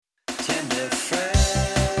Tender friends,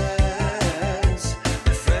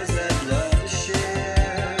 the friends that love to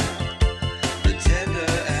share, the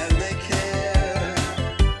tender and they care.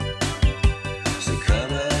 So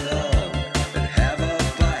come along and have a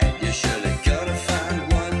bite. You're surely gonna find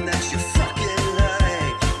one that you fucking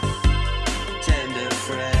like. Tender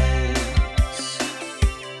friends.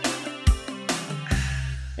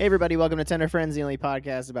 Hey everybody, welcome to Tender Friends, the only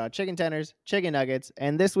podcast about chicken tenders, chicken nuggets,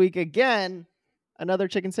 and this week again, another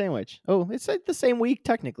chicken sandwich. Oh, it's like the same week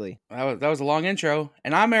technically. That was a long intro,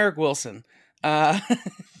 and I'm Eric Wilson. You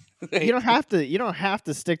don't have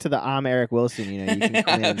to stick to the I'm Eric Wilson. You know, you can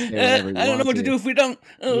come in and say whatever you I don't know want what to do if we don't.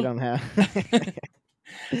 You don't have.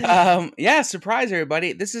 Yeah, surprise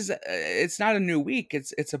everybody. This is it's not a new week.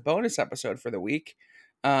 It's a bonus episode for the week.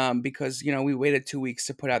 Because we waited 2 weeks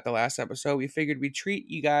to put out the last episode. We figured we'd treat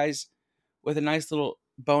you guys with a nice little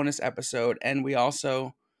bonus episode, and we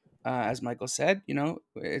also, as Michael said,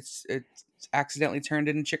 it's accidentally turned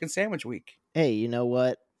into Chicken Sandwich Week. Hey, you know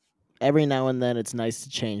what? Every now and then, it's nice to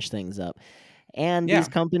change things up. And Yeah. these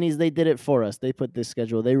companies, they did it for us. They put this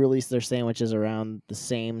schedule. They released their sandwiches around the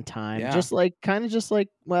same time. Yeah. Just like,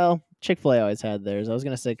 well, Chick-fil-A always had theirs. I was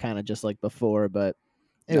going to say kind of just like before, but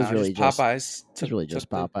it was really just Popeyes. It was really just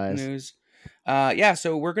Popeyes. News.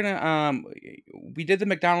 So we're gonna we did the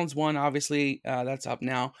McDonald's one, obviously, that's up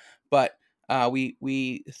now, but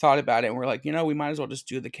we thought about it and we're like, we might as well just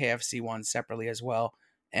do the KFC one separately as well,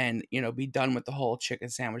 and be done with the whole chicken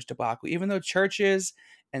sandwich debacle. Even though Church's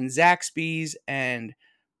and Zaxby's and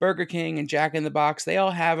Burger King and Jack in the Box, they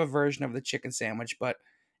all have a version of the chicken sandwich, but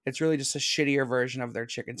it's really just a shittier version of their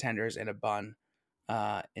chicken tenders in a bun.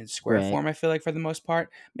 In square Right. form, I feel like, for the most part.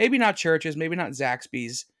 Maybe not Church's, maybe not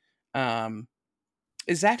Zaxby's.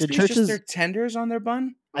 Is Zaxby's Church's- just their tenders on their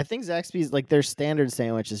bun? I think Zaxby's, like, their standard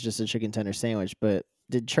sandwich is just a chicken tender sandwich, but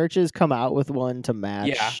did Church's come out with one to match?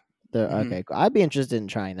 Yeah. The Mhm. Okay, cool. I'd be interested in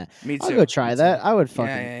trying that. Me too. I'll go try me that. too. I would Yeah,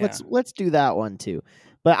 fucking yeah, let's do that one too.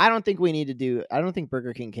 But I don't think we need to do. I don't think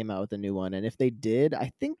Burger King came out with a new one, and if they did,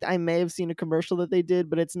 I think I may have seen a commercial that they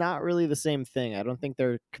did, but it's not really the same thing. I don't think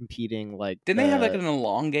they're competing like. Didn't they have like an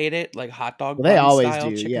elongated, like hot dog Well, they bun always style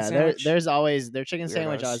do. chicken Yeah, sandwich? there's always their chicken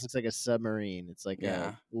sandwich Weirdos. always looks like a submarine. It's like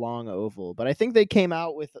Yeah. a long oval. But I think they came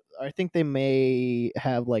out with. I think they may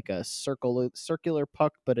have like a circular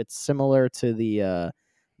puck, but it's similar to the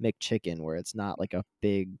McChicken, where it's not like a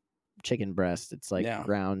big chicken breast. It's like Yeah.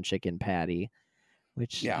 ground chicken patty,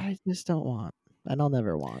 which Yeah. I just don't want, and I'll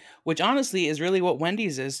never want. Which honestly is really what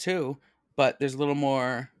Wendy's is too, but there's a little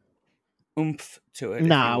more oomph to it. if you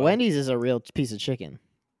Nah, will. Wendy's is a real piece of chicken.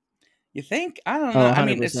 You think? I don't Oh, know. I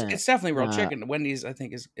mean, it's 100%. definitely real Nah. chicken. Wendy's, I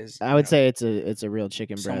think, is I would say it's a real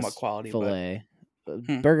chicken somewhat breast quality, but- fillet.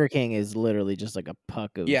 Hmm. Burger King is literally just like a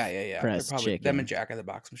puck of yeah. They're pressed probably chicken. them and Jack in the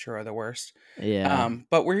Box, I'm sure, are the worst. Yeah.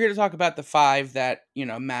 But we're here to talk about the 5 that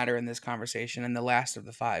matter in this conversation, and the last of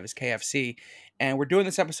the 5 is KFC. And we're doing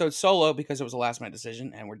this episode solo because it was a last minute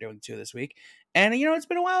decision, and we're doing 2 this week. And it's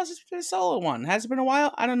been a while since we did a solo one. Has it been a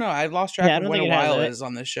while? I don't know. I've lost track Yeah, I of don't when a think it has. while is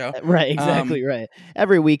on this show. Right, exactly right.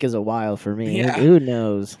 Every week is a while for me. Yeah. Who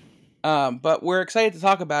knows? But we're excited to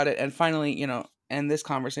talk about it and finally, end this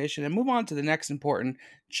conversation and move on to the next important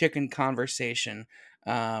chicken conversation.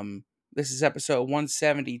 This is episode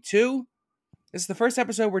 172. This is the first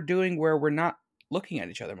episode we're doing where we're not looking at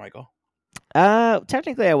each other, Michael.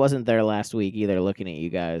 Technically I wasn't there last week either looking at you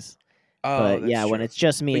guys. Oh, But that's yeah, when true. it's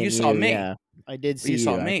just me But and you saw me. Yeah. I did see you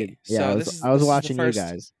saw I me. could- So yeah, this is I was the watching first- you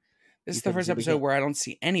guys. This You is the couldn't first see the episode game. where I don't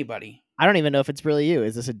see anybody. I don't even know if it's really you.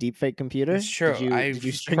 Is this a deep fake computer? It's true. Did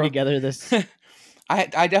you string together this?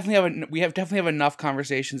 I definitely definitely have enough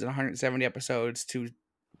conversations in 170 episodes to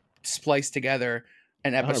splice together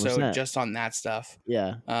an episode 100%. just on that stuff.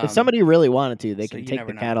 Yeah. Um, If somebody really wanted to, they so could you take never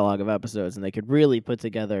the know. catalog of episodes and they could really put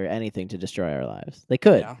together anything to destroy our lives. They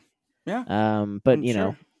could. Yeah. But I'm you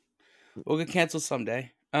sure. We'll get canceled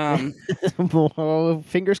someday. know,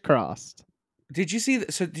 fingers crossed. Did you see?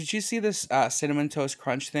 Did you see this cinnamon toast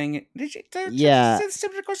crunch thing? Did you? Yeah.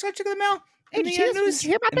 Cinnamon toast crunch in the mail. Hey, In did the you news.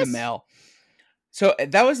 hear about In the this? mail. So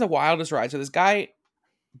that was the wildest ride. So this guy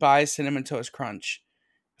buys cinnamon toast crunch,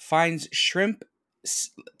 finds shrimp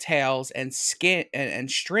tails and skin and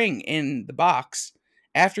string in the box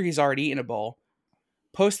after he's already eaten a bowl.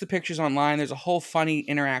 Post the pictures online. There's a whole funny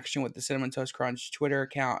interaction with the Cinnamon Toast Crunch Twitter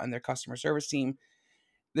account and their customer service team.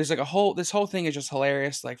 There's like this whole thing is just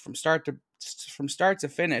hilarious, like from start to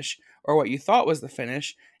finish, or what you thought was the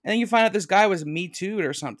finish, and then you find out this guy was Me Too'd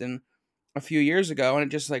or something a few years ago, and it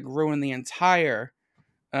just like ruined the entire,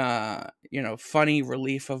 funny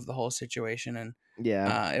relief of the whole situation. And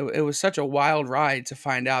Yeah. it was such a wild ride to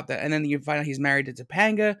find out that, and then you find out he's married to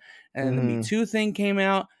Topanga, and then the Me Too thing came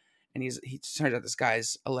out. and he turns out this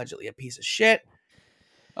guy's allegedly a piece of shit.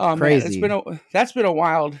 Oh Crazy. man, that's been a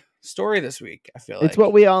wild story this week. I feel It's like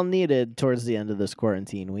what we all needed towards the end of this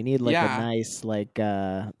quarantine. We need like a Yeah. nice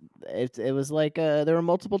it was like there were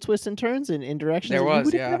multiple twists and turns in directions There that you was,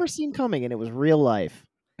 would have yeah. never seen coming, and it was real life.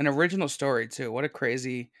 an original story too. What a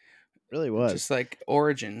crazy, It really was. just like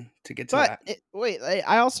origin to get to that.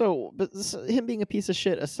 I also, but him being a piece of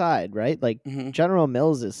shit aside, right? Like Mhm. General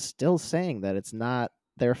Mills is still saying that it's not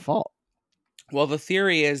their fault. Well, the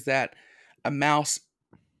theory is that a mouse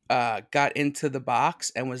got into the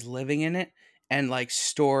box and was living in it and like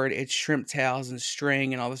stored its shrimp tails and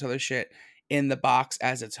string and all this other shit in the box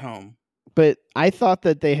as its home. But I thought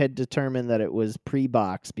that they had determined that it was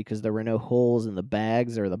pre-box because there were no holes in the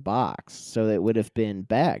bags or the box, so it would have been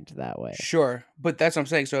bagged that way. Sure, but that's what I'm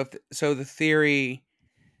saying. So the theory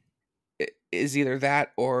is either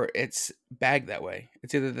that or it's bagged that way.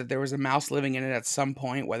 It's either that there was a mouse living in it at some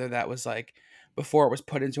point, whether that was like before it was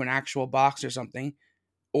put into an actual box or something,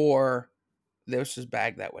 or this was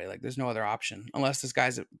bagged that way. Like there's no other option unless this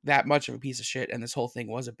guy's that much of a piece of shit and this whole thing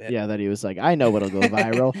was a bit. Yeah, that he was like, I know what'll go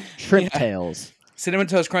viral. Shrimp Yeah. tails. Cinnamon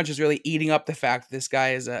Toast Crunch is really eating up the fact that this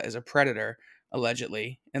guy is a predator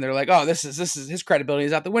allegedly, and they're like, oh, this is his credibility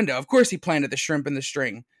is out the window. Of course, he planted the shrimp in the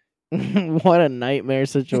string. What a nightmare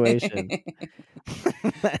situation.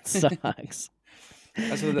 That sucks.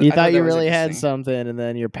 That's You what I thought thought that you was really had interesting. something, and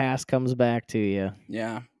then your past comes back to you.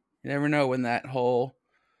 Yeah, you never know when that whole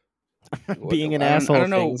Being an I don't asshole.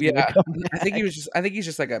 know. thing's gonna Yeah, come I think back. I think he's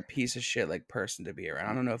just like a piece of shit like person to be around.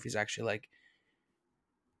 I don't know if he's actually like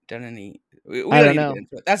done any. We I don't don't need to know. get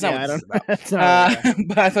into it. That's not Yeah, what I this is don't- about. that's not what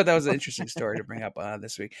But I thought that was an interesting story to bring up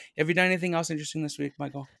this week. Have you done anything else interesting this week,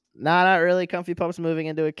 Michael? Nah, not really. Comfy Pup's moving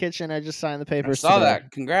into a kitchen. I just signed the I papers saw today.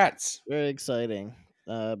 that. Congrats. Very exciting.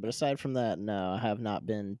 But aside from that, no, I have not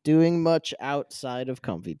been doing much outside of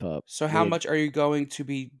Comfy Pup. So how much are you going to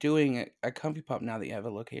be doing at Comfy Pup now that you have a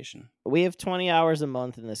location? We have 20 hours a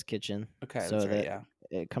month in this kitchen. Okay, so that's right. that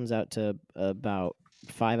Yeah. it comes out to about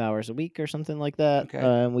 5 hours a week or something like that. Okay.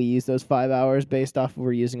 And we use those 5 hours based off of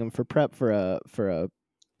we're using them for prep for a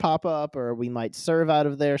pop up, or we might serve out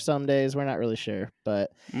of there some days. We're not really sure,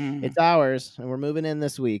 but Mm. it's ours, and we're moving in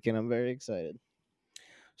this week, and I'm very excited.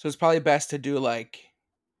 So it's probably best to do like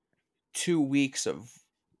 2 weeks of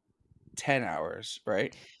 10 hours,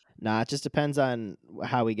 right? Nah, it just depends on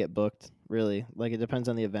how we get booked, really. Like, it depends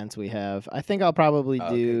on the events we have. I think I'll probably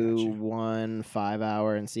Okay, do gotcha. 1 5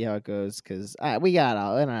 hour and see how it goes, because I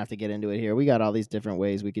don't have to get into it here. We got all these different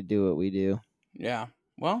ways we could do what we do. Yeah.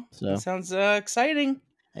 Well, So that sounds exciting.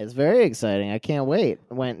 it's very exciting. I can't wait.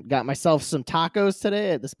 Got myself some tacos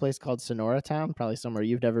today at this place called Sonora Town. Probably somewhere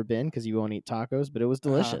you've never been because you won't eat tacos, but it was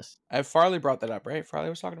delicious. Farley brought that up, right? Farley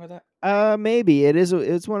was talking about that. Maybe it is.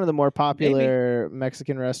 It's one of the more popular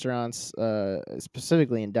Mexican restaurants,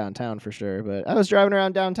 specifically in downtown for sure. But I was driving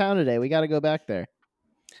around downtown today. We got to go back there.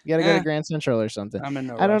 We got to go to Grand Central or something. I'm in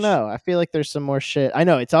no I don't rush. know. I feel like there's some more shit. I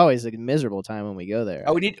know it's always a miserable time when we go there.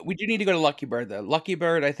 Oh, we do need to go to Lucky Bird though. Lucky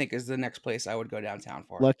Bird, I think, is the next place I would go downtown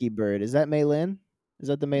for. Lucky Bird. Is that Maylin? Is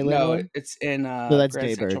that the Maylin No, one? it's in that's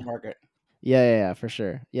Grand Central Daybird. Market. Yeah, for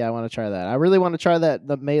sure. Yeah, I want to try that. I really want to try the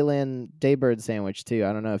Maylin Daybird sandwich too.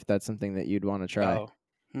 I don't know if that's something that you'd want to try. Oh,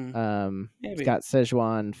 It's maybe. got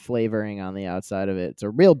Szechuan flavoring on the outside of it. It's a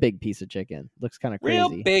real big piece of chicken. Looks kind of crazy.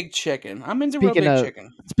 Real big chicken. I'm into Speaking real big of-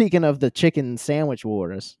 chicken. Speaking of the chicken sandwich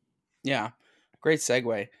wars, Yeah, great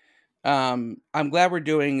segue. I'm glad we're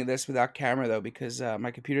doing this without camera though, because my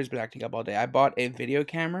computer's been acting up all day. I bought a video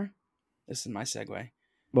camera. This is my segue.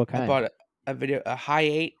 what I kind? bought a high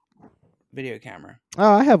 8 video camera.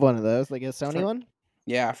 Oh, I have one of those, like a Sony For- one.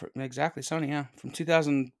 Yeah, exactly Sony. Yeah, from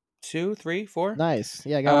 2002, 3, 4. Nice.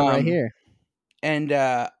 Yeah, I got one right here. And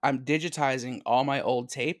I'm digitizing all my old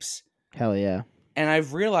tapes. Hell yeah. And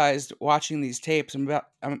I've realized watching these tapes,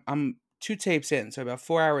 I'm 2 tapes in, so about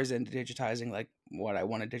 4 hours into digitizing like what I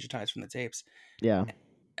want to digitize from the tapes. Yeah.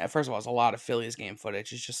 First of all, it's a lot of Phillies game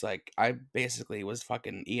footage. It's just like I basically was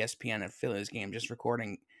fucking ESPN at Phillies game, just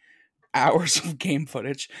recording hours of game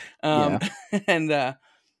footage. And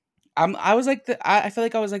I was like I feel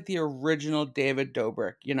like I was like the original David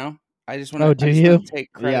Dobrik, you know. I just want to. Oh, do you?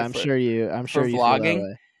 Take credit Yeah, I'm sure you. I'm sure you vlogging.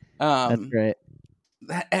 feel that way. That's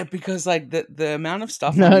great. Because like the amount of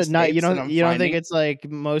stuff. No, on these no, tapes you that don't. I'm You don't think finding- it's like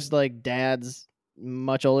most like dads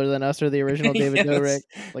much older than us are the original David Yeah, Dobrik,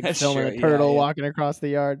 like that's filming true. a Yeah, turtle yeah. walking across the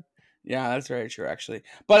yard. Yeah, that's very true, actually.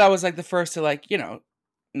 But I was like the first to like, you know,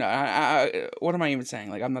 no, I what am I even saying?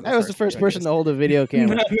 Like I'm not. I was the first person to hold a video No,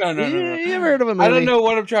 camera. no. You ever heard of a movie? I don't know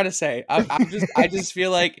what I'm trying to say. I just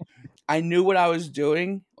feel like I knew what I was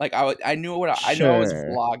doing. Like I knew what I knew I was Sure.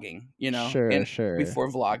 vlogging, and Sure.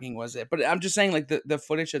 before vlogging was it. But I'm just saying, like the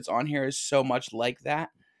footage that's on here is so much like that,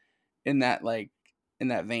 in that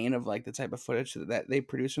vein of like the type of footage that they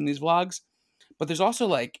produce from these vlogs. But there's also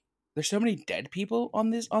like there's so many dead people on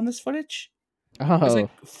this footage. There's Oh,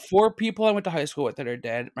 like 4 people I went to high school with that are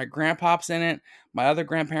dead. My grandpop's in it. My other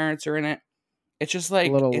grandparents are in it. It's just a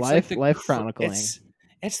little it's like life chronicling.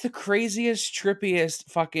 it's the craziest, trippiest,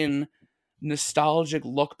 fucking nostalgic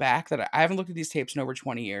look back that I haven't looked at these tapes in over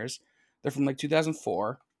 20 years. They're from like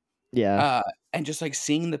 2004. Yeah. And just like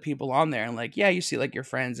seeing the people on there and like, yeah, you see like your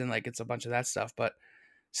friends and like it's a bunch of that stuff, but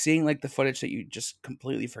seeing like the footage that you just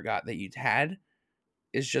completely forgot that you'd had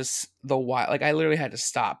is just the wild. Like I literally had to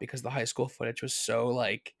stop because the high school footage was so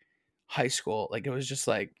like high school. Like it was just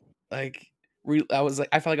like I was like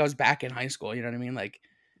I felt like I was back in high school. You know what I mean? Like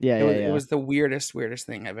Yeah. it was the weirdest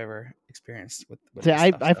thing I've ever experienced with See, this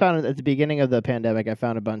stuff. I So. found at the beginning of the pandemic, I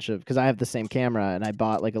found a bunch of because I have the same camera and I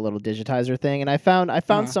bought like a little digitizer thing, and I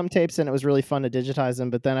found some tapes and it was really fun to digitize them.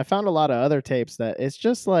 But then I found a lot of other tapes that it's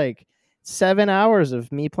just like 7 hours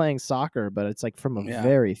of me playing soccer, but it's like from a Yeah.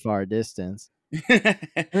 very far distance.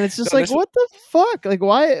 And And it's just like, what the fuck? Like,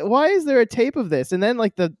 why is there a tape of this? And then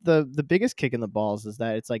like the biggest kick in the balls is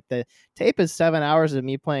that it's like the tape is 7 hours of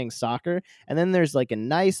me playing soccer, and then there's like a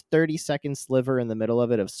nice 30-second sliver in the middle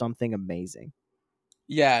of it of something amazing.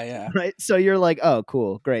 Yeah. Right. So you're like, oh,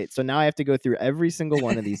 cool, great. So now I have to go through every single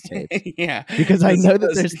one of these tapes. Yeah. Because I know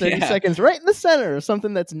that there's 30 seconds right in the center of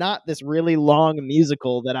something that's not this really long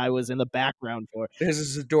musical that I was in the background for. There's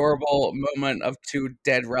this adorable moment of 2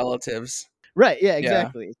 dead relatives. Right. Yeah,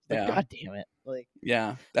 exactly. Like, Yeah. God damn it. Like,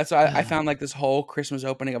 yeah. That's why I found like this whole Christmas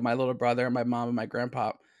opening of my little brother and my mom and my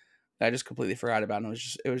grandpa that I just completely forgot about. And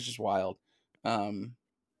it was just wild.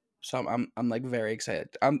 So I'm like very excited.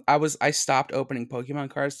 I stopped opening Pokemon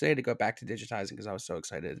cards today to go back to digitizing because I was so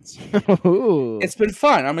excited. It's been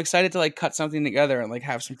fun. I'm excited to like cut something together and like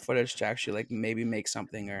have some footage to actually like maybe make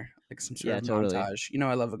something or like some sort of montage. You know,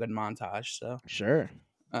 I love a good montage. So sure.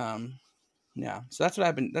 Yeah. So that's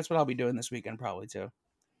what I'll be doing this weekend probably too.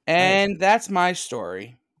 And that's my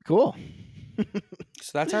story. Cool.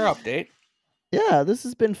 So that's our update. Yeah, this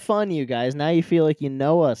has been fun, you guys. Now you feel like you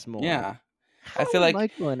know us more. Yeah. How I feel are like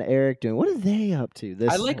Michael and Eric doing? What are they up to?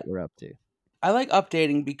 This is what we're up to. I like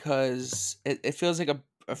updating because it feels like a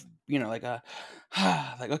like a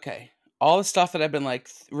like okay, all the stuff that I've been like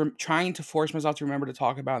trying to force myself to remember to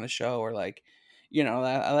talk about on the show, or like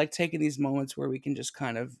I like taking these moments where we can just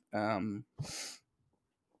kind of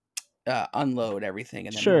unload everything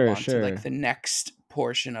and then move on to like the next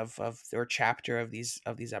portion of or chapter of these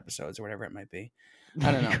episodes or whatever it might be.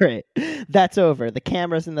 I don't know. Great. That's over. The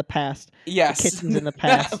camera's in the past. Yes. The kitchen's in the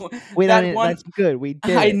past. That's good. We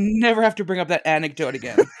did. I never have to bring up that anecdote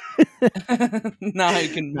again. Now you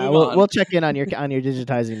can move on. We'll check in on your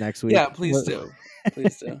digitizing next week. Yeah, please do.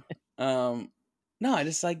 Please do. No, I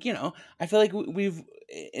just like, I feel like we've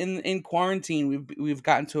in quarantine we've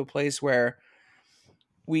gotten to a place where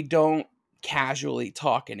we don't casually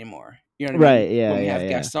talk anymore. You know what I mean? Right, yeah. When we have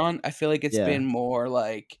guests on, I feel like it's been more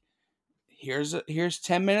like here's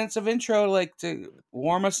 10 minutes of intro like to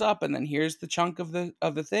warm us up, and then here's the chunk of the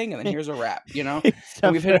thing, and then here's a wrap, and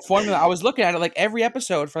we've hit a formula. I was looking at it like every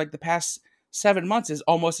episode for like the past 7 months is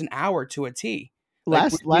almost an hour to a T.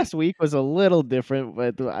 Like, last week was a little different,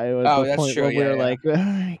 but I was the point where we were like,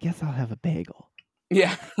 I guess I'll have a bagel.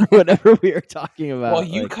 Yeah. Whatever we were talking about. Well,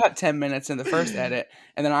 you cut 10 minutes in the first edit,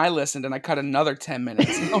 and then I listened and I cut another 10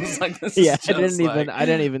 minutes. And I was like, this is just I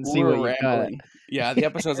didn't even see what you cut. Yeah, the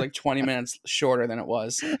episode's like 20 minutes shorter than it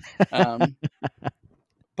was.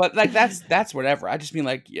 But like that's whatever. I just mean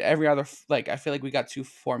like every other I feel like we got too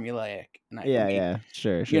formulaic. And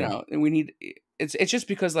sure. And we need it's just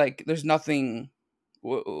because like there's nothing.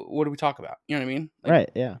 What do we talk about? You know what I mean? Like,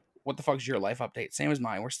 right. Yeah. What the fuck is your life update? Same as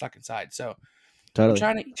mine. We're stuck inside, so. Totally.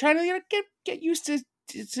 I'm trying to get used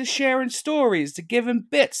to sharing stories, to giving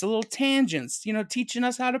bits, a little tangents, teaching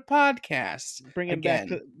us how to podcast. Bring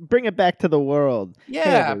it back to the world.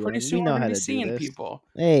 Yeah, pretty soon we're gonna be seeing people.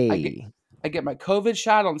 Hey, I get my COVID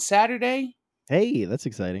shot on Saturday. Hey, that's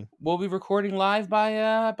exciting. We'll be recording live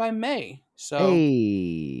by May. So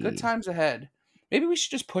good times ahead. Maybe we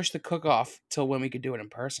should just push the cook-off till when we could do it in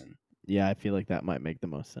person. Yeah, I feel like that might make the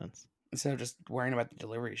most sense. Instead of just worrying about the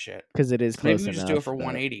delivery shit. Because it is close enough. Maybe we just do it for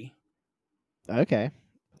 180. Okay.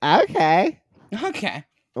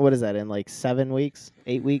 What is that, in like 7 weeks?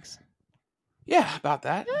 8 weeks? Yeah, about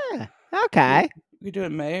that. Yeah. Okay. We could do it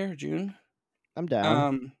in May or June. I'm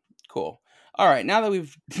down. Cool. All right, now that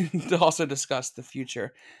we've also discussed the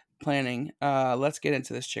future, planning, let's get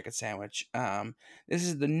into this chicken sandwich. This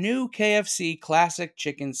is the new KFC classic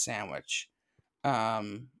chicken sandwich.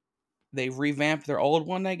 They revamped their old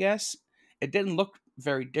one, I guess. It didn't look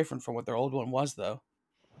very different from what their old one was, though.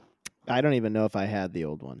 I don't even know if I had the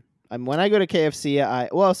old one. When I go to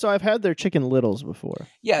KFC, so I've had their chicken littles before.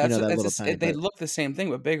 Yeah, that little tiny. they look the same thing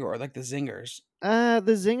but bigger, or like the Zingers. The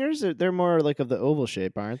Zingers they're more like of the oval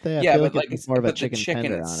shape, aren't they? I Yeah, feel but like it's more of a but the chicken chicken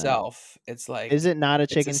tender itself, it's on like it. Is it not a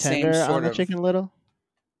it's the chicken same tender sort on the of. chicken little?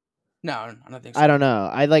 No, I don't think so. I don't know.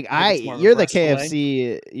 I think it's more of a you're the breast fillet.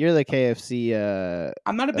 KFC. You're the KFC.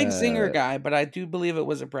 I'm not a big Zinger guy, but I do believe it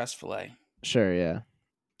was a breast fillet. Sure, yeah.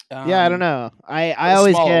 Yeah, I don't know. I a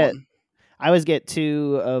always smaller get one. I always get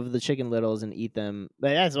 2 of the chicken littles and eat them.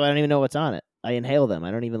 But that's why I don't even know what's on it. I inhale them. I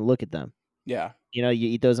don't even look at them. Yeah, You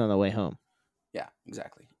eat those on the way home. yeah,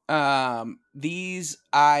 exactly. These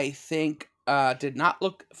I think did not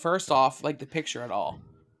look first off like the picture at all.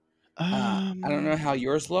 I don't know how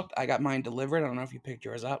yours looked. I got mine delivered. I don't know if you picked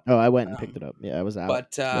yours up. Oh, I went and picked it up. Yeah, I was out.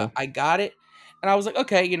 But I got it, and I was like,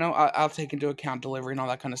 okay, I'll take into account delivery and all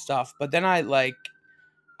that kind of stuff. But then I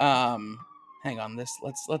hang on, let's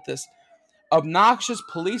let this obnoxious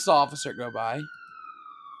police officer go by.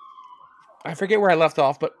 I forget where I left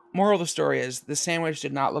off, but moral of the story is the sandwich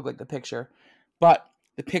did not look like the picture, but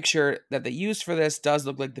the picture that they used for this does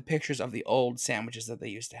look like the pictures of the old sandwiches that they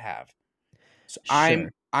used to have. So Sure.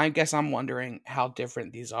 I guess I'm wondering how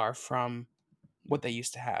different these are from what they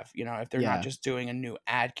used to have. If they're Yeah. not just doing a new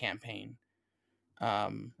ad campaign,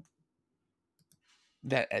 that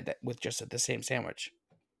with just the same sandwich.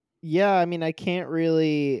 Yeah, I mean, I can't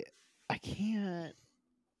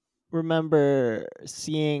remember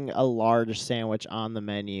seeing a large sandwich on the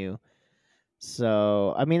menu.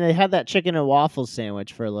 So, I mean, they had that chicken and waffle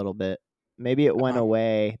sandwich for a little bit. Maybe it went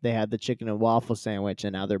away. They had the chicken and waffle sandwich,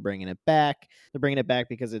 and now they're bringing it back. They're bringing it back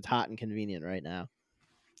because it's hot and convenient right now.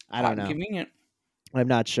 I don't know. Convenient. I'm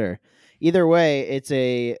not sure. Either way, it's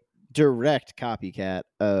a direct copycat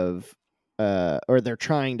of, or they're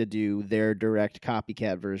trying to do their direct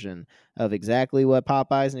copycat version of exactly what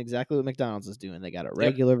Popeyes and exactly what McDonald's is doing. They got a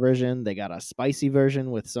regular version. They got a spicy version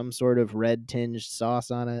with some sort of red tinged sauce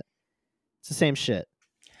on it. It's the same shit.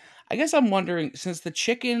 I guess I'm wondering, since the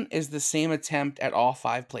chicken is the same attempt at all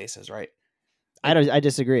 5 places, right? I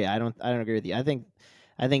disagree. I don't agree with you. I think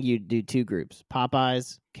you do 2 groups.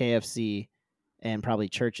 Popeyes, KFC, and probably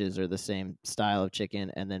Church's are the same style of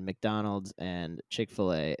chicken, and then McDonald's and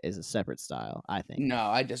Chick-fil-A is a separate style, I think. No,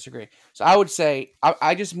 I disagree. So I would say,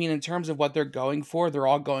 I just mean in terms of what they're going for, they're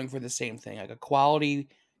all going for the same thing, like a quality,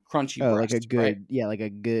 crunchy breast, like a good, right? like a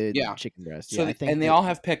good Yeah. chicken breast. So Yeah, I think and they all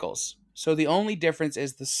have pickles. So the only difference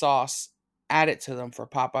is the sauce added to them for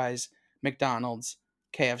Popeyes, McDonald's,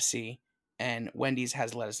 KFC, and Wendy's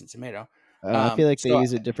has lettuce and tomato. I feel like they so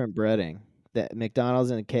use a different breading. That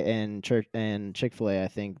McDonald's and Chick-fil-A, I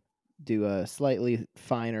think, do a slightly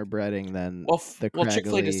finer breading than the Chick-fil-A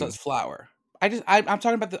just craggly. does flour. I'm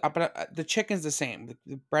talking about the chicken's the same.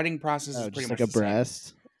 The breading process is pretty just much like a the same.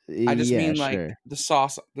 breast. I just mean like sure. the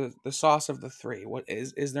sauce, the sauce of the 3. What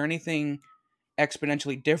is there anything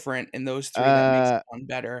exponentially different in those 3 that makes one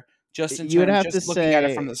better? Just in You would terms, have just to looking at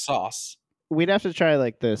it from say- the sauce. We'd have to try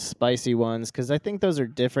like the spicy ones because I think those are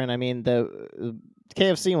different. I mean, the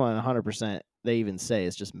KFC one, 100%. They even say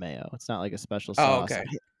it's just mayo. It's not like a special sauce. Oh, okay.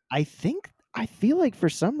 I feel like for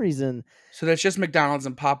some reason, So that's just McDonald's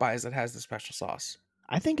and Popeyes that has the special sauce.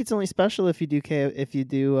 I think it's only special if you do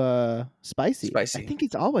spicy. Spicy. I think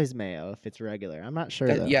it's always mayo if it's regular. I'm not sure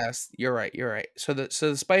though. Yes, you're right. You're right. So the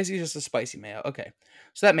spicy is just a spicy mayo. Okay,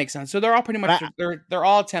 so that makes sense. So they're all pretty much they're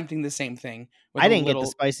all attempting the same thing. With I a didn't get little the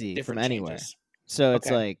spicy from different anywhere, changes. so it's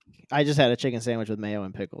Okay. like I just had a chicken sandwich with mayo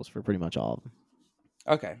and pickles for pretty much all of them.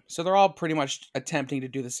 Okay, so they're all pretty much attempting to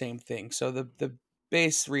do the same thing. So the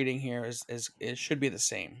base reading here is it should be the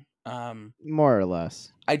same. More or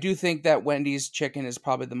less. I do think that Wendy's chicken is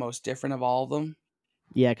probably the most different of all of them.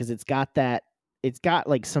 Yeah, because it's got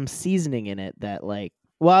like some seasoning in it that like,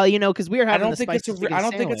 well, because we were having the spicy chicken I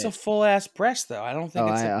don't think it's a sandwich. full ass breast though. I don't think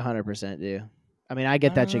Oh, it's. I 100% do. I mean, I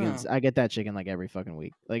get that chicken. Oh. I get that chicken like every fucking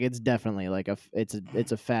week. Like it's definitely like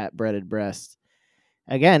it's a fat breaded breast.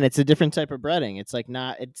 Again, it's a different type of breading. It's like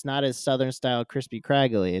it's not as southern style crispy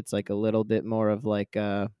craggly. It's like a little bit more of like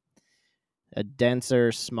a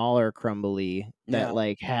denser, smaller crumbly that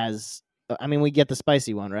like has. I mean, we get the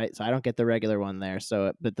spicy one, right? So I don't get the regular one there.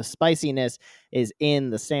 So, but the spiciness is in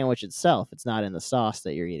the sandwich itself. It's not in the sauce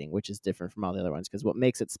that you're eating, which is different from all the other ones. Because what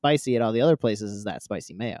makes it spicy at all the other places is that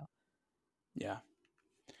spicy mayo. Yeah.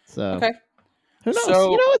 So Okay. who knows?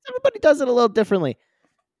 So- Everybody does it a little differently.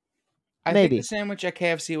 I Maybe. think the sandwich at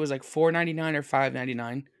KFC was like $4.99 or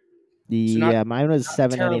 $5.99. So not Yeah, mine was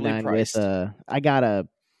terribly $7.99 with priced. I got a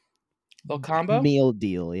Little combo. meal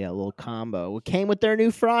deal, yeah, a little combo. It came with their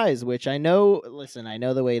new fries, which I know. Listen, I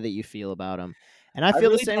know the way that you feel about them, and I I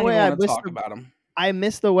feel the really same don't way. even want to talk about them. I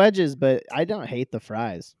miss the wedges, but I don't hate the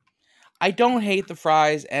fries. I don't hate the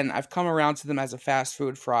fries, and I've come around to them as a fast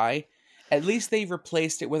food fry. At least they've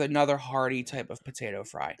replaced it with another hearty type of potato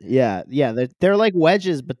fry. Yeah, yeah, they're like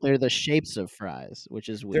wedges, but they're the shapes of fries, which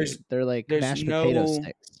is There's weird. They're like there's mashed potato no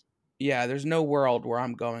sticks. yeah, there's no world where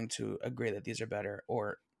I'm going to agree that these are better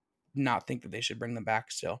or not think that they should bring them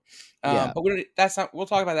back still. Yeah, But that's not. We'll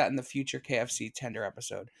talk about that in the future KFC tender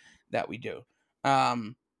episode that we do.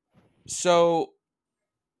 Um, so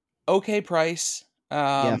okay price.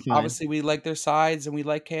 yeah, fine. Obviously we like their sides and we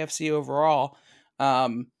like KFC overall.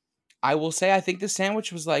 Um, I will say I think the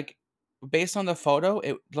sandwich was like based on the photo,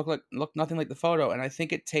 it looked nothing like the photo, and I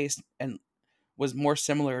think it tastes and was more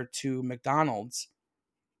similar to McDonald's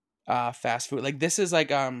fast food. Like this is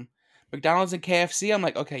like McDonald's and KFC. I'm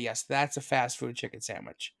like, okay, yes, that's a fast food chicken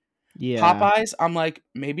sandwich. Yeah, Popeyes, I'm like,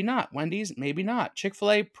 maybe not. Wendy's, maybe not.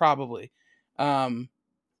 Chick-fil-A, probably. Um,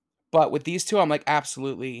 but with these two, I'm like,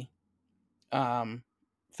 absolutely um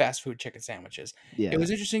fast food chicken sandwiches. It yeah. was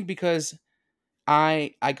interesting because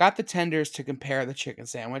I got the tenders to compare the chicken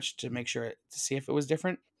sandwich to make sure to see if it was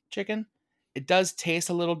different chicken. It does taste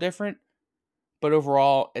a little different, but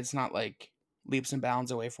overall, it's not like leaps and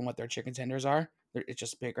bounds away from what their chicken tenders are. It's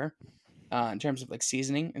just bigger in terms of like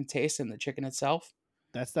seasoning and taste and the chicken itself.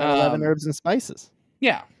 That's that 11 Um, herbs and spices.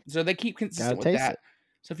 yeah, so they keep Gotta consistent with taste that. it.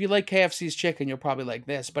 So if you like KFC's chicken, you'll probably like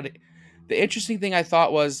this. But the interesting thing I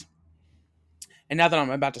thought was, and now that I'm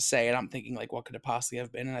about to say it, I'm thinking like, what could it possibly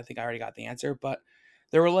have been? And I think I already got the answer. But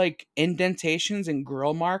there were like indentations and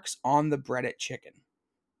grill marks on the breaded chicken.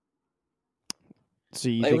 So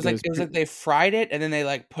you Like, think it was it was like they fried it and then they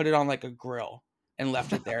like put it on like a grill and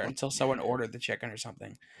left it there until someone ordered the chicken or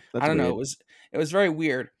something. I that's don't know. weird. It was very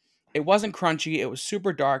weird. It wasn't crunchy. It was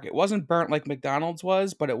super dark. It wasn't burnt like McDonald's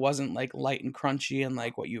was, but it wasn't like light and crunchy and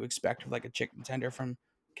like what you expect with like a chicken tender from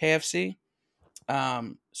KFC.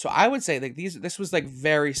 So I would say like this was like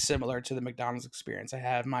very similar to the McDonald's experience I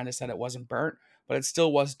had, minus that it wasn't burnt, but it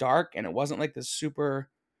still was dark and it wasn't like this super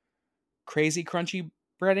crazy crunchy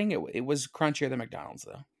breading. It was crunchier than McDonald's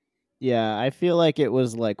though. Yeah, I feel like it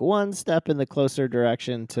was like one step in the closer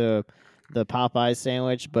direction to the Popeye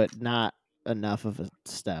sandwich, but not enough of a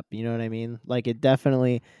step. You know what I mean? Like it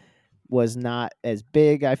definitely was not as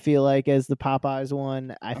big, I feel like, as the Popeyes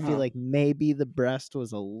one. I feel Uh-huh. like maybe the breast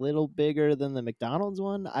was a little bigger than the McDonald's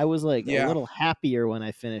one. I was like a Yeah. little happier when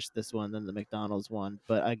I finished this one than the McDonald's one.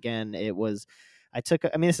 But again, it was I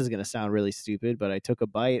mean, this is gonna sound really stupid, but I took a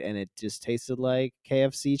bite and it just tasted like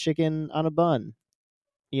KFC chicken on a bun.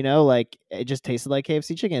 You know, like it just tasted like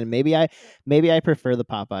KFC chicken. Maybe I prefer the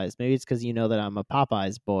Popeyes. Maybe it's because you know that I'm a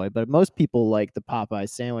Popeyes boy, but most people like the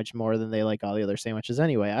Popeyes sandwich more than they like all the other sandwiches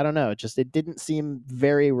anyway. I don't know. It didn't seem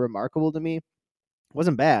very remarkable to me. It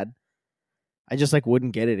wasn't bad. I just like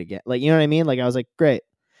wouldn't get it again. Like, you know what I mean? Like I was like, great.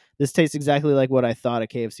 This tastes exactly like what I thought a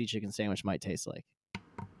KFC chicken sandwich might taste like.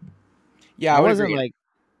 Yeah, I I would wasn't agree. like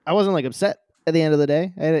I wasn't like upset at the end of the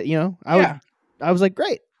day. Yeah. I was like,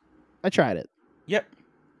 great. I tried it. Yep.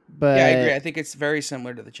 Yeah, I agree. But I think it's very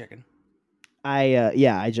similar to the chicken.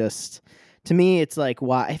 I just to me it's like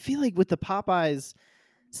why I feel like with the Popeyes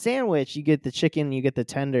sandwich you get the chicken, you get the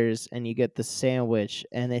tenders, and you get the sandwich,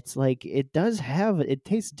 and it's like it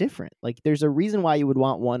tastes different. Like there's a reason why you would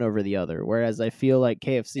want one over the other. Whereas I feel like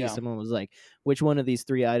KFC, Yeah. someone was like, which one of these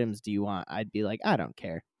three items do you want? I'd be like, I don't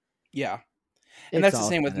care. Yeah. And It's that's the all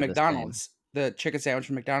same with kind of the same. McDonald's. The chicken sandwich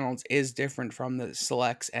from McDonald's is different from the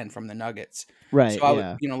selects and from the nuggets. Right, So I would,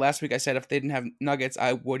 yeah. last week I said if they didn't have nuggets,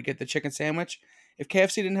 I would get the chicken sandwich. If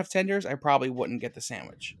KFC didn't have tenders, I probably wouldn't get the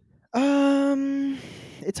sandwich. Um,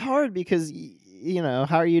 it's hard because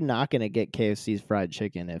how are you not going to get KFC's fried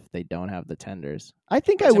chicken if they don't have the tenders? I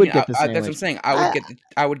think I That's, I would mean, get the that's what I'm sandwich. saying. I,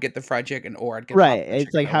 I would get the fried chicken, or I'd get right. Popeye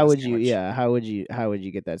It's chicken like over the how would you sandwich. how would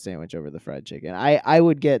you get that sandwich over the fried chicken? I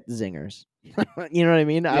would get zingers. You know what I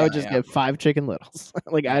mean? I Yeah, would just yeah, get 5 chicken littles.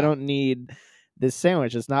 Like I yeah, don't need this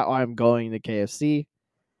sandwich. It's not why I'm going to KFC.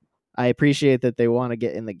 I appreciate that they want to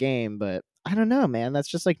get in the game, but I don't know, man. That's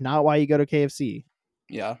just like not why you go to KFC.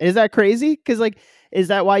 yeah, Is that crazy? Because like, is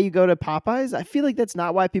that why you go to Popeyes? I feel like that's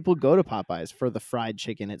not why people go to Popeyes for the fried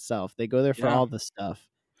chicken itself. They go there for yeah. all the stuff.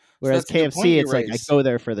 So Whereas that's a good point KFC, you it's like I raised. go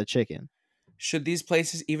there for the chicken. Should these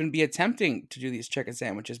places even be attempting to do these chicken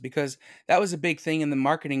sandwiches? Because that was a big thing in the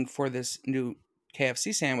marketing for this new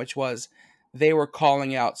KFC sandwich was they were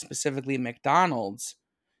calling out specifically McDonald's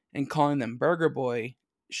and calling them Burger Boy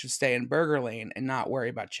should stay in burger lane and not worry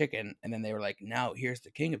about chicken. And then they were like, no, here's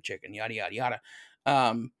the king of chicken, yada yada yada.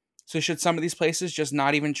 So should some of these places just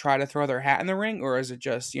not even try to throw their hat in the ring, or is it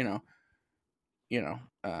just I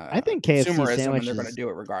think KFC consumerism and they're going to sandwiches. do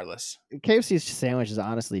it regardless? KFC's sandwich is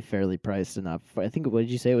honestly fairly priced enough. I think what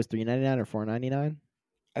did you say it was $3.99 or $4.99?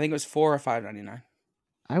 I think it was $4 or $5.99.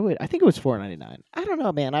 I think it was $4.99. I don't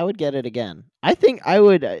know, man. I would get it again. I think I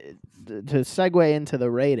would to segue into the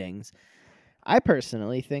ratings. I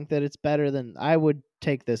personally think that it's better than I would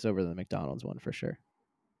take this over the McDonald's one for sure.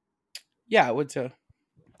 Yeah, I would too.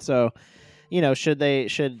 So, should they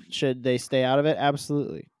stay out of it?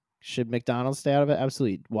 Absolutely. Should McDonald's stay out of it?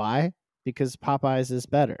 Absolutely. Why? Because Popeyes is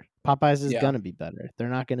better. Popeyes is Yeah. gonna be better. They're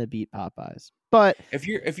not gonna beat Popeyes. But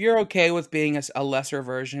If you're okay with being a lesser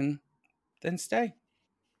version, then stay.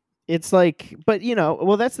 it's like, but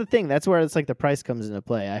well, that's the thing. That's where it's like the price comes into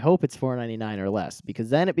play. I hope it's $4.99 or less, because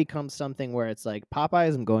then it becomes something where it's like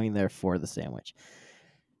Popeyes, I'm going there for the sandwich.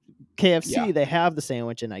 KFC, Yeah. they have the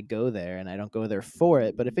sandwich, and I go there, and I don't go there for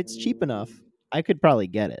it. But if it's cheap enough, I could probably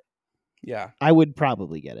get it. Yeah. I would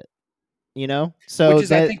probably get it. So Which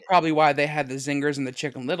is, I think, probably why they had the Zingers and the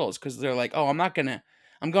Chicken Littles, because they're like, oh, I'm going to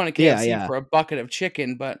KFC Yeah. for a bucket of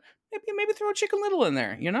chicken, but maybe throw a Chicken Little in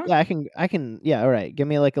there, Yeah, I can. Yeah, all right. Give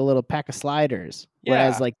me like a little pack of sliders.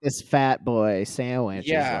 Whereas Yeah. like this fat boy sandwich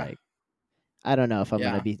Yeah. is like, I don't know if I'm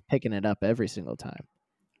Yeah. gonna be picking it up every single time.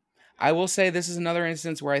 I will say this is another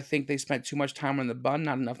instance where I think they spent too much time on the bun,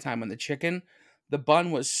 not enough time on the chicken. The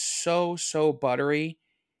bun was so buttery.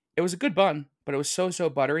 It was a good bun, but it was so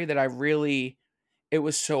buttery that it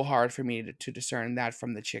was so hard for me to discern that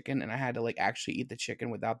from the chicken, and I had to like actually eat the chicken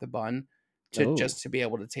without the bun Oh. to be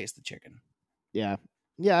able to taste the chicken. Yeah.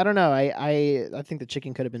 I don't know. I think the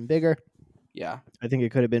chicken could have been bigger. Yeah. I think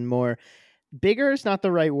it could have been more. Bigger is not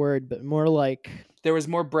the right word, but more like. There was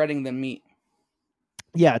more breading than meat.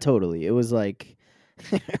 Yeah, totally. It was like,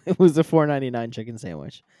 it was a $4.99 chicken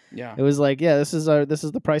sandwich. Yeah. It was like, yeah, this is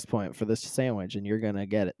the price point for this sandwich, and you're gonna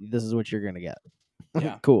get it. This is what you're gonna get.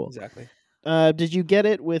 Yeah. Cool. Exactly. Did you get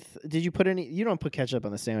it with? Did you put any? You don't put ketchup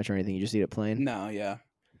on the sandwich or anything. You just eat it plain. No, yeah.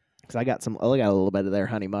 Because I got a little bit of their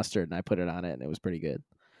honey mustard, and I put it on it, and it was pretty good.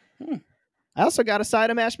 Hmm. I also got a side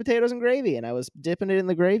of mashed potatoes and gravy, and I was dipping it in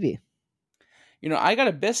the gravy. I got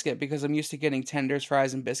a biscuit because I'm used to getting tenders,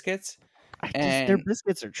 fries, and biscuits. Their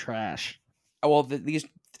biscuits are trash. Well,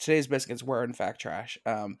 today's biscuits were in fact trash.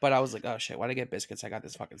 But I was like, oh shit, why'd I get biscuits? I got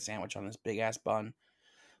this fucking sandwich on this big ass bun.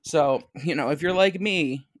 So, if you're like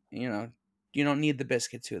me, you don't need the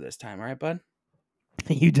biscuit too this time, all right, bud?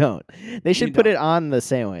 You don't. They should You put don't. it on the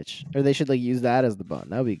sandwich, or they should like use that as the bun.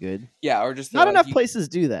 That would be good. Yeah, or just Not enough places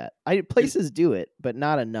do that. Places do it, but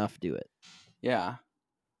not enough do it. Yeah.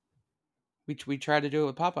 We tried to do it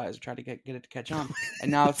with Popeyes. We tried to get it to catch on,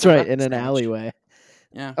 and now it's That's a right, in breakfast an sandwich. alleyway.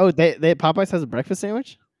 Yeah. Oh, they Popeyes has a breakfast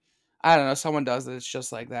sandwich. I don't know. Someone does it. It's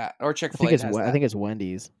just like that. Or I Chick-fil-A think has that. I think it's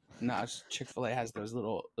Wendy's. No, Chick-fil-A has those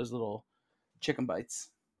little chicken bites.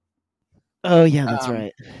 Oh yeah, that's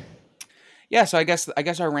right. Yeah, so I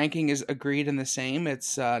guess our ranking is agreed and the same.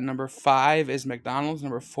 It's number 5 is McDonald's,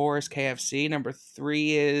 number 4 is KFC, number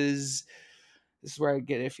 3 is, this is where I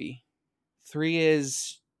get iffy. 3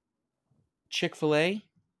 is Chick-fil-A,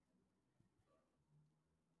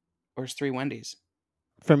 or is 3 Wendy's?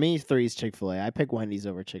 For me, 3 is Chick-fil-A. I pick Wendy's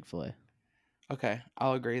over Chick-fil-A. Okay,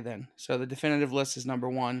 I'll agree then. So the definitive list is number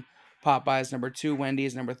 1 Popeyes, number 2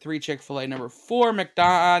 Wendy's, number 3 Chick-fil-A, number 4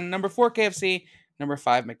 number 4 KFC, number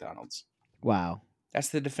 5 McDonald's. Wow. That's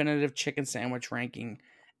the definitive chicken sandwich ranking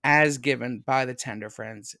as given by the Tender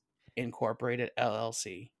Friends Incorporated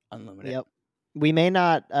LLC Unlimited. Yep. We may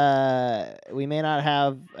not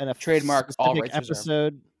have an Trademark, all specific rights reserved.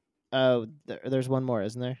 episode. Oh, there's one more,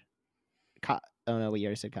 isn't there? Oh no, we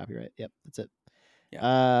already said copyright. Yep, that's it.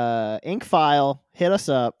 Yeah. Ink File, hit us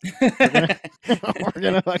up. We're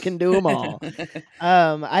gonna fucking do them all.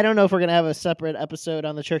 I don't know if we're gonna have a separate episode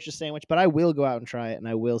on the Church's Sandwich, but I will go out and try it, and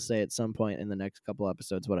I will say at some point in the next couple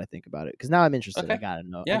episodes what I think about it. Because now I'm interested. Okay. I gotta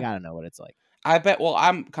know. Yeah. I gotta know what it's like. I bet. Well,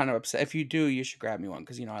 I'm kind of upset. If you do, you should grab me one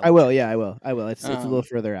because I will. Yeah, I will. It's a little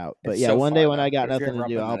further out, but it's yeah, so one day far when out, I got but if nothing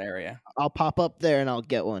you're to ever do, up in that area. I'll pop up there and I'll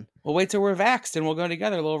get one. We'll wait till we're vaxxed and we'll go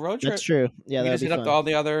together. A little road trip. That's true. Yeah, we that'd just be hit fun. up all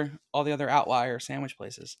the other outlier sandwich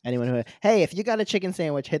places. Anyone who, hey, if you got a chicken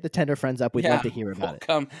sandwich, hit the Tender Friends up. We'd love to hear about we'll it.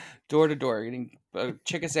 come door to door eating a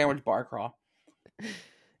chicken sandwich bar crawl.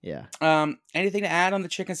 Yeah. Anything to add on the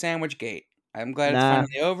chicken sandwich gate? I'm glad it's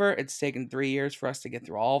finally over. It's taken 3 years for us to get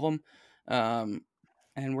through all of them,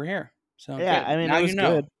 and we're here. So Yeah, good. I mean, now it was you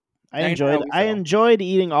know. good. I Now you know how we I feel. enjoyed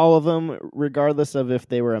eating all of them, regardless of if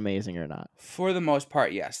they were amazing or not. For the most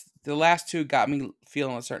part, yes. The last two got me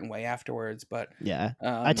feeling a certain way afterwards, but Yeah,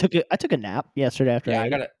 um, I took a nap yesterday after yeah, I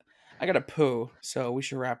ate. I gotta poo, so we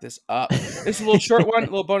should wrap this up. This is a little short one, a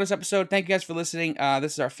little bonus episode. Thank you guys for listening.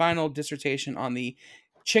 This is our final dissertation on the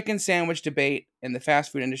chicken sandwich debate in the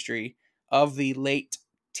fast food industry of the late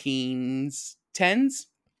teens, 10s,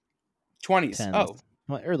 20s. Tens. Oh,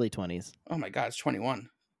 Well, early 20s. oh my God, it's 21.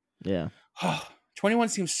 Yeah. 21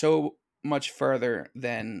 seems so much further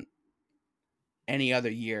than any other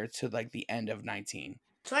year to like the end of 19.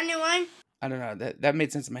 21. I don't know. That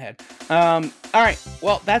made sense in my head. All right.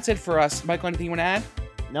 Well, that's it for us. Michael, anything you want to add?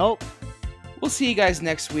 Nope. We'll see you guys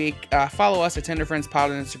next week. Follow us at Tender Friends Pod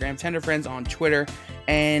on Instagram, Tender Friends on Twitter,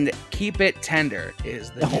 and keep it tender is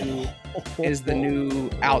the new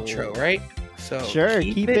outro, right? So Sure,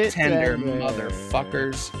 keep keep it it tender, tender.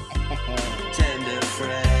 motherfuckers. Tender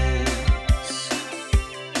friend.